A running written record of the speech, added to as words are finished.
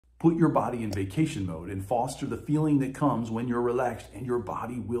Put your body in vacation mode and foster the feeling that comes when you're relaxed, and your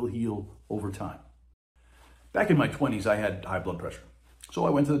body will heal over time. Back in my 20s, I had high blood pressure. So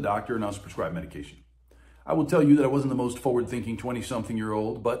I went to the doctor and I was prescribed medication. I will tell you that I wasn't the most forward-thinking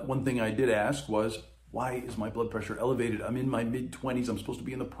 20-something-year-old, but one thing I did ask was, why is my blood pressure elevated? I'm in my mid-20s. I'm supposed to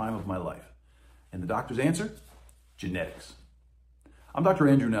be in the prime of my life. And the doctor's answer? Genetics. I'm Dr.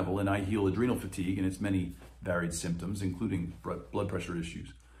 Andrew Neville, and I heal adrenal fatigue and its many varied symptoms, including blood pressure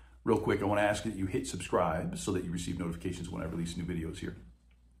issues. Real quick, I want to ask that you hit subscribe so that you receive notifications when I release new videos here.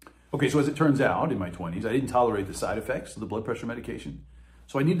 Okay, so as it turns out, in my 20s, I didn't tolerate the side effects of the blood pressure medication,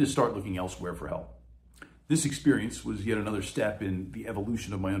 so I needed to start looking elsewhere for help. This experience was yet another step in the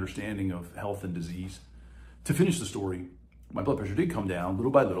evolution of my understanding of health and disease. To finish the story, my blood pressure did come down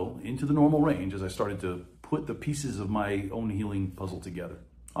little by little into the normal range as I started to put the pieces of my own healing puzzle together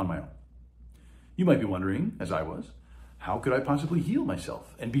on my own. You might be wondering, as I was, how could I possibly heal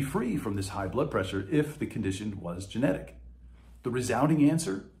myself and be free from this high blood pressure if the condition was genetic? The resounding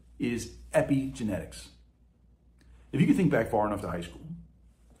answer is epigenetics. If you can think back far enough to high school,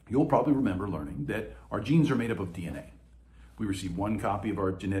 you'll probably remember learning that our genes are made up of DNA. We receive one copy of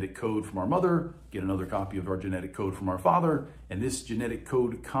our genetic code from our mother, get another copy of our genetic code from our father, and this genetic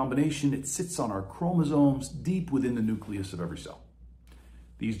code combination, it sits on our chromosomes deep within the nucleus of every cell.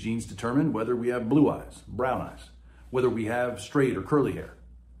 These genes determine whether we have blue eyes, brown eyes, whether we have straight or curly hair,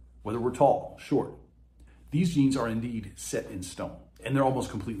 whether we're tall, short. These genes are indeed set in stone, and they're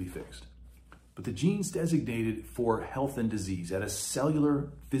almost completely fixed. But the genes designated for health and disease at a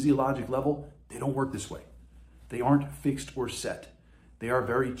cellular physiologic level, they don't work this way. They aren't fixed or set. They are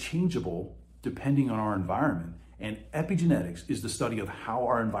very changeable depending on our environment, and epigenetics is the study of how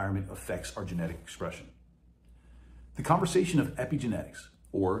our environment affects our genetic expression. The conversation of epigenetics,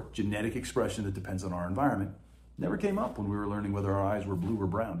 or genetic expression that depends on our environment, never came up when we were learning whether our eyes were blue or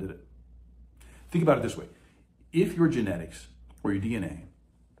brown, did it? Think about it this way. If your genetics or your DNA,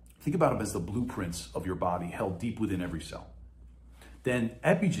 think about them as the blueprints of your body held deep within every cell. Then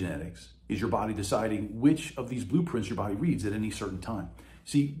epigenetics is your body deciding which of these blueprints your body reads at any certain time.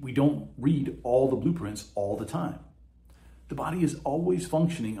 See, we don't read all the blueprints all the time. The body is always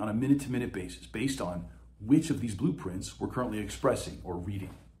functioning on a minute-to-minute basis based on which of these blueprints we're currently expressing or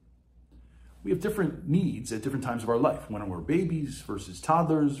reading. We have different needs at different times of our life, when we're babies versus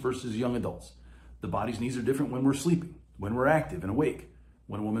toddlers versus young adults. The body's needs are different when we're sleeping, when we're active and awake,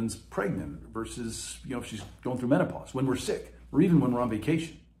 when a woman's pregnant versus, if she's going through menopause, when we're sick, or even when we're on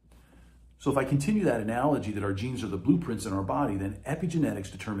vacation. So if I continue that analogy that our genes are the blueprints in our body, then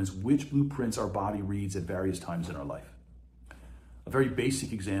epigenetics determines which blueprints our body reads at various times in our life. A very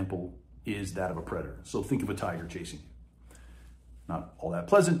basic example is that of a predator. So think of a tiger chasing you. Not all that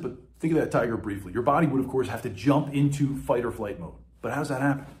pleasant, but think of that tiger briefly. Your body would, of course, have to jump into fight or flight mode. But how does that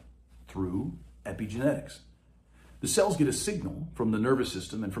happen? Through epigenetics. The cells get a signal from the nervous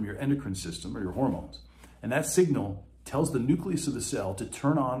system and from your endocrine system or your hormones. And that signal tells the nucleus of the cell to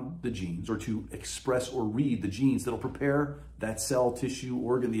turn on the genes or to express or read the genes that'll prepare that cell, tissue,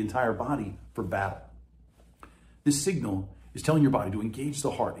 organ, the entire body for battle. This signal is telling your body to engage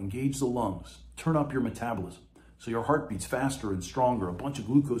the heart, engage the lungs, turn up your metabolism. So your heart beats faster and stronger. A bunch of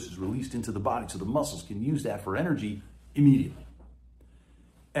glucose is released into the body so the muscles can use that for energy immediately.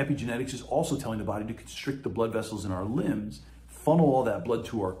 Epigenetics is also telling the body to constrict the blood vessels in our limbs, funnel all that blood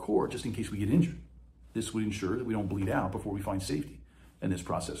to our core just in case we get injured. This would ensure that we don't bleed out before we find safety. And this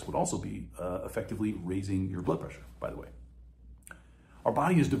process would also be effectively raising your blood pressure, by the way. Our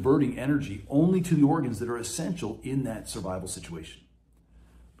body is diverting energy only to the organs that are essential in that survival situation.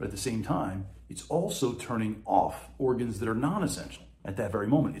 But at the same time, it's also turning off organs that are non-essential at that very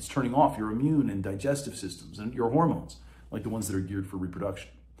moment. It's turning off your immune and digestive systems and your hormones, like the ones that are geared for reproduction.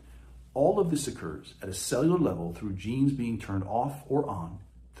 All of this occurs at a cellular level through genes being turned off or on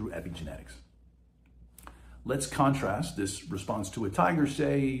through epigenetics. Let's contrast this response to a tiger,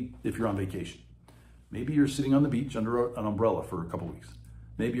 say, if you're on vacation. Maybe you're sitting on the beach under an umbrella for a couple weeks.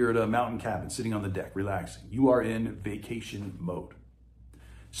 Maybe you're at a mountain cabin sitting on the deck, relaxing. You are in vacation mode.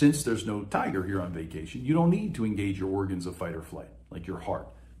 Since there's no tiger here on vacation, you don't need to engage your organs of fight or flight, like your heart,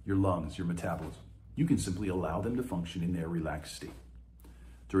 your lungs, your metabolism. You can simply allow them to function in their relaxed state.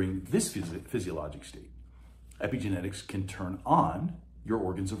 During this physiologic state, epigenetics can turn on your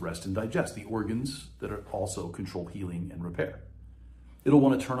organs of rest and digest, the organs that are also control healing and repair. It'll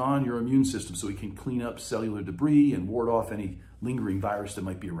want to turn on your immune system so it can clean up cellular debris and ward off any lingering virus that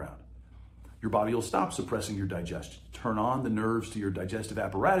might be around. Your body will stop suppressing your digestion, turn on the nerves to your digestive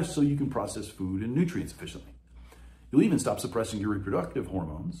apparatus so you can process food and nutrients efficiently. You'll even stop suppressing your reproductive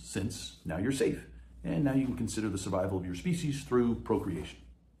hormones since now you're safe, and now you can consider the survival of your species through procreation.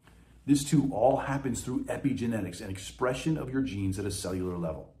 This too all happens through epigenetics, an expression of your genes at a cellular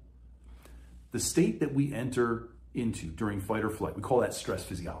level. The state that we enter into during fight or flight, we call that stress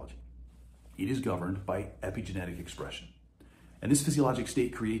physiology. It is governed by epigenetic expression. And this physiologic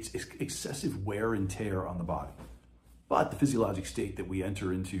state creates excessive wear and tear on the body. But the physiologic state that we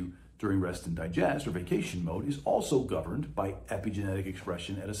enter into during rest and digest or vacation mode is also governed by epigenetic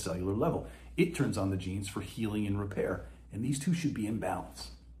expression at a cellular level. It turns on the genes for healing and repair, and these two should be in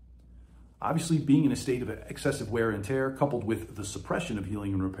balance. Obviously, being in a state of excessive wear and tear coupled with the suppression of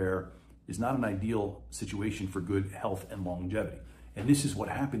healing and repair is not an ideal situation for good health and longevity. And this is what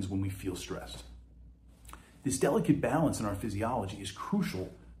happens when we feel stressed. This delicate balance in our physiology is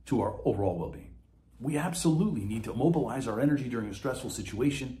crucial to our overall well-being. We absolutely need to mobilize our energy during a stressful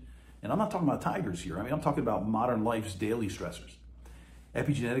situation. And I'm not talking about tigers here. I'm talking about modern life's daily stressors.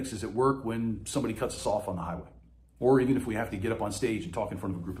 Epigenetics is at work when somebody cuts us off on the highway, or even if we have to get up on stage and talk in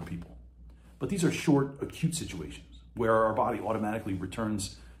front of a group of people. But these are short, acute situations where our body automatically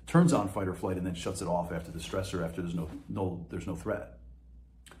turns on fight or flight and then shuts it off after the stressor, after there's no threat.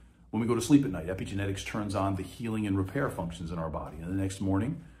 When we go to sleep at night, epigenetics turns on the healing and repair functions in our body. And the next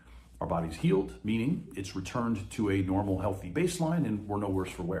morning, our body's healed, meaning it's returned to a normal, healthy baseline and we're no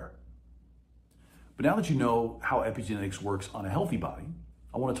worse for wear. But now that you know how epigenetics works on a healthy body,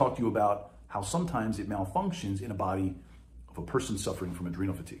 I want to talk to you about how sometimes it malfunctions in a body of a person suffering from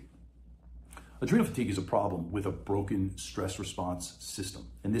adrenal fatigue. Adrenal fatigue is a problem with a broken stress response system,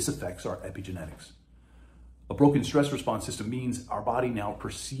 and this affects our epigenetics. A broken stress response system means our body now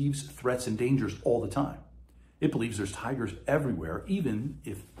perceives threats and dangers all the time. It believes there's tigers everywhere, even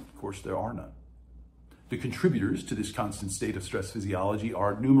if, of course, there are none. The contributors to this constant state of stress physiology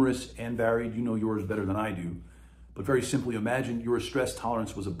are numerous and varied. You know yours better than I do. But very simply, imagine your stress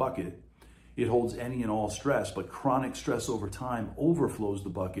tolerance was a bucket. It holds any and all stress, but chronic stress over time overflows the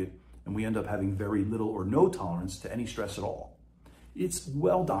bucket, and we end up having very little or no tolerance to any stress at all. It's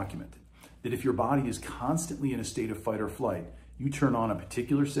well documented that if your body is constantly in a state of fight or flight, you turn on a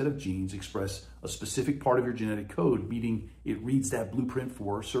particular set of genes, express a specific part of your genetic code, meaning it reads that blueprint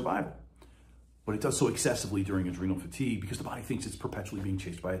for survival. But it does so excessively during adrenal fatigue because the body thinks it's perpetually being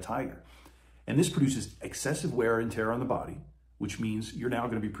chased by a tiger. And this produces excessive wear and tear on the body, which means you're now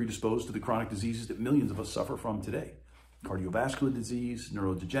going to be predisposed to the chronic diseases that millions of us suffer from today. Cardiovascular disease,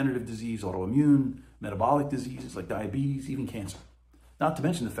 neurodegenerative disease, autoimmune, metabolic diseases like diabetes, even cancer. Not to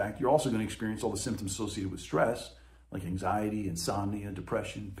mention the fact you're also going to experience all the symptoms associated with stress, like anxiety, insomnia,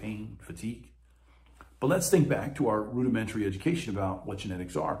 depression, pain, fatigue. But let's think back to our rudimentary education about what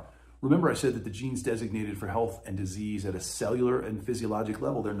genetics are. Remember I said that the genes designated for health and disease at a cellular and physiologic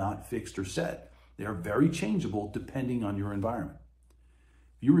level, they're not fixed or set. They are very changeable depending on your environment.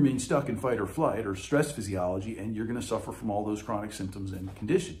 You remain stuck in fight or flight or stress physiology, and you're going to suffer from all those chronic symptoms and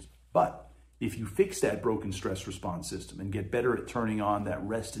conditions. But if you fix that broken stress response system and get better at turning on that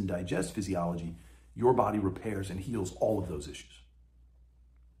rest and digest physiology, your body repairs and heals all of those issues.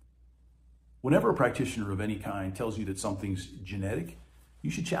 Whenever a practitioner of any kind tells you that something's genetic, you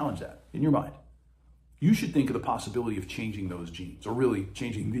should challenge that in your mind. You should think of the possibility of changing those genes, or really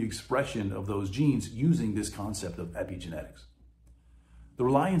changing the expression of those genes using this concept of epigenetics. The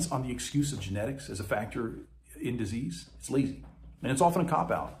reliance on the excuse of genetics as a factor in disease, it's lazy. And it's often a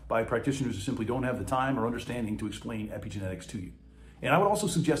cop-out by practitioners who simply don't have the time or understanding to explain epigenetics to you. And I would also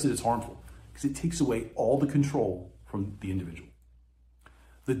suggest that it's harmful because it takes away all the control from the individual.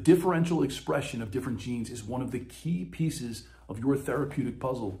 The differential expression of different genes is one of the key pieces of your therapeutic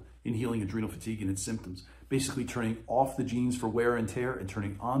puzzle in healing adrenal fatigue and its symptoms, basically turning off the genes for wear and tear and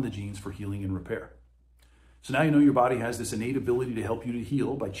turning on the genes for healing and repair. So now you know your body has this innate ability to help you to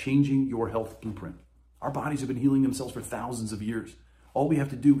heal by changing your health blueprint. Our bodies have been healing themselves for thousands of years. All we have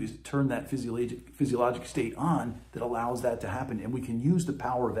to do is turn that physiologic state on that allows that to happen, and we can use the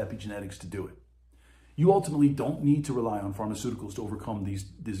power of epigenetics to do it. You ultimately don't need to rely on pharmaceuticals to overcome these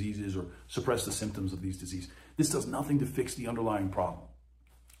diseases or suppress the symptoms of these diseases. This does nothing to fix the underlying problem.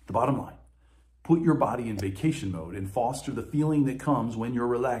 The bottom line, put your body in vacation mode and foster the feeling that comes when you're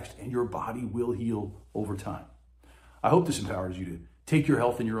relaxed, and your body will heal over time. I hope this empowers you to take your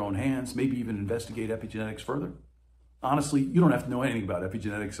health in your own hands, maybe even investigate epigenetics further. Honestly, you don't have to know anything about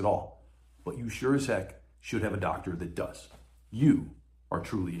epigenetics at all, but you sure as heck should have a doctor that does. You are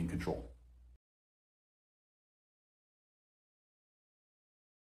truly in control.